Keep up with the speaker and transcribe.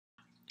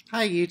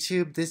Hi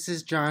YouTube, this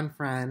is John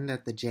Friend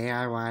at the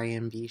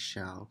JIYMB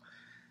show.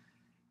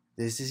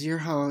 This is your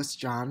host,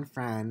 John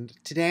Friend.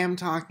 Today I'm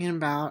talking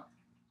about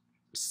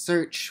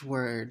search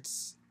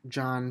words,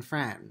 John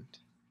Friend.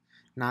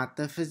 Not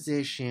the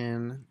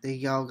physician, the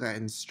yoga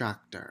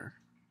instructor.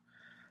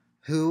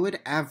 Who would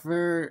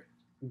ever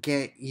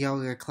get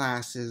yoga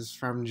classes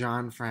from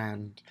John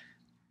Friend?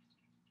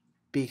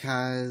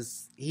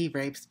 Because he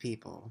rapes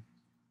people,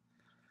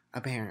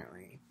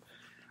 apparently.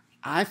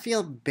 I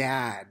feel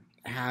bad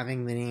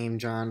having the name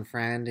John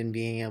Friend and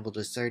being able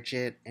to search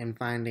it and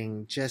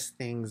finding just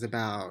things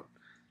about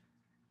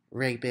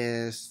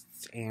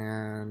rapists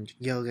and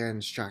yoga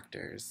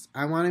instructors.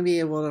 I want to be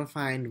able to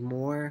find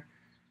more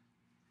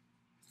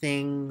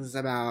things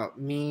about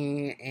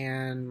me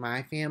and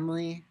my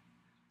family.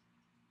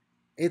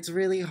 It's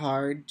really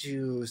hard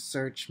to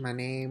search my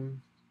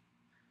name.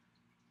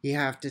 You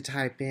have to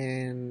type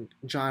in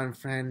John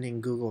Friend in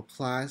Google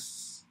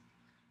Plus.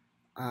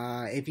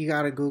 If you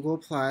got a Google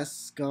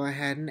Plus, go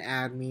ahead and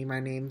add me. My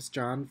name's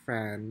John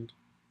Friend.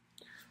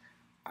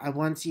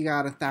 Once you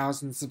got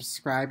 1,000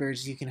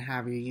 subscribers, you can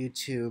have your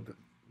YouTube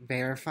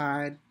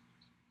verified,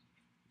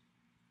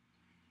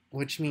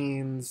 which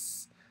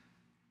means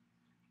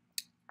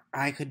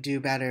I could do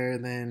better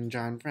than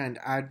John Friend.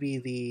 I'd be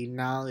the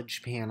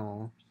knowledge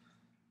panel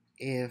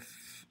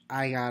if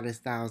I got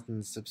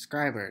 1,000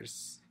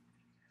 subscribers.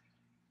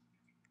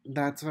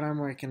 That's what I'm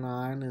working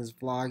on, is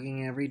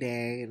vlogging every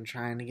day and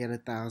trying to get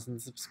 1,000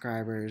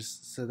 subscribers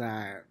so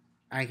that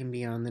I can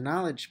be on the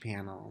knowledge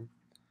panel.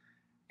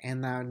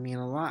 And that would mean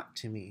a lot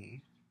to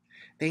me.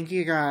 Thank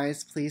you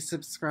guys. Please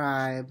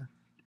subscribe.